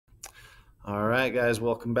All right, guys,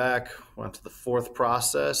 welcome back. We're on to the fourth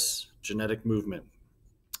process, genetic movement.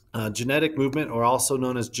 Genetic movement, or also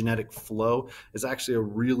known as genetic flow, is actually a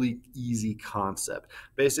really easy concept.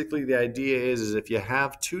 Basically, the idea is if you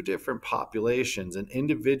have two different populations and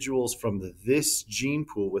individuals from this gene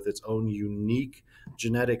pool with its own unique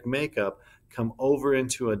genetic makeup come over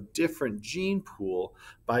into a different gene pool,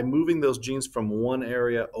 by moving those genes from one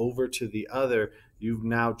area over to the other, you've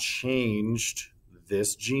now changed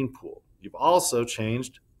this gene pool. You've also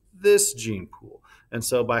changed this gene pool. And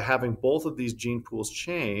so by having both of these gene pools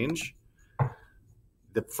change,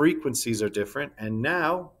 the frequencies are different. And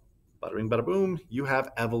now, bada bing, bada boom, you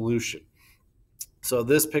have evolution. So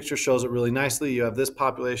this picture shows it really nicely. You have this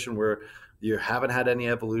population where you haven't had any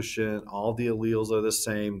evolution. All the alleles are the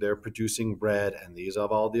same. They're producing red, and these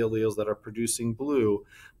have all the alleles that are producing blue.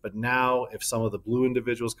 But now, if some of the blue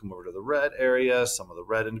individuals come over to the red area, some of the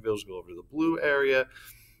red individuals go over to the blue area,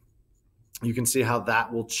 you can see how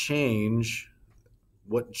that will change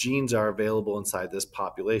what genes are available inside this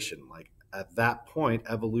population. Like at that point,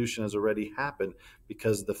 evolution has already happened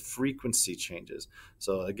because the frequency changes.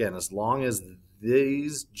 So again, as long as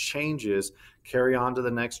these changes carry on to the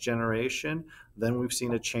next generation, then we've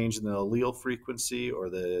seen a change in the allele frequency or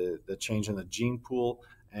the change in the gene pool.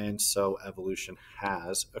 And so evolution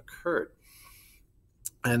has occurred.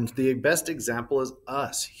 And the best example is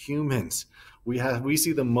us, humans. We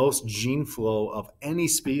see the most gene flow of any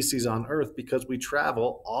species on Earth because we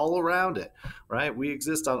travel all around it, right? We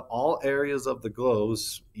exist on all areas of the globe,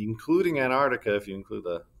 including Antarctica, if you include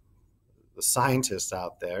the scientists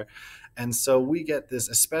out there. And so we get this,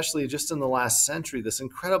 especially just in the last century, this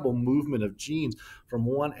incredible movement of genes from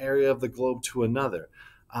one area of the globe to another.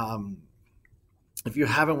 If you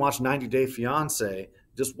haven't watched 90 Day Fiance,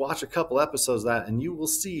 just watch a couple episodes of that and you will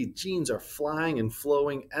see genes are flying and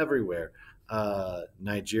flowing everywhere.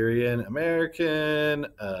 Nigerian American,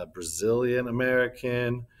 Brazilian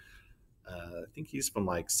American. I think he's from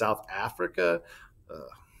like South Africa. Uh,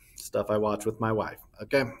 Stuff I watch with my wife.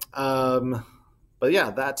 Okay. But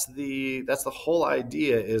yeah, that's the whole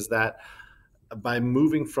idea, is that by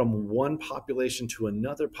moving from one population to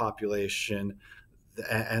another population,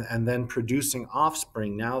 and then producing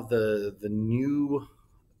offspring, now the new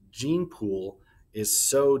gene pool is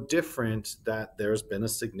so different that there's been a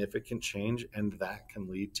significant change, and that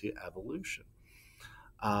can lead to evolution.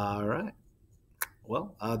 All right.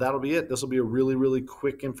 Well, that'll be it. This will be a really, really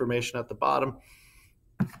quick information at the bottom.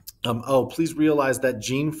 Please realize that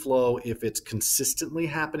gene flow, if it's consistently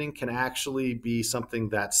happening, can actually be something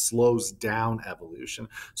that slows down evolution.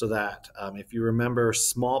 So that if you remember,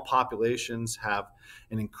 small populations have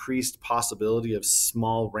an increased possibility of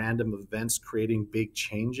small random events creating big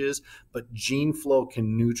changes, but gene flow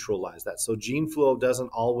can neutralize that. So gene flow doesn't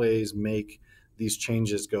always make these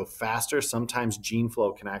changes go faster. Sometimes gene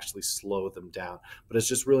flow can actually slow them down. But it's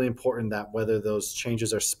just really important that whether those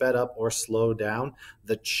changes are sped up or slowed down,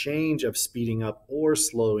 the change of speeding up or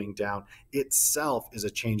slowing down itself is a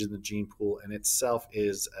change in the gene pool, and itself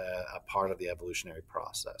is a part of the evolutionary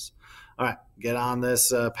process. All right, get on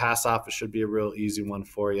this pass off. It should be a real easy one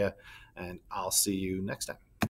for you, and I'll see you next time.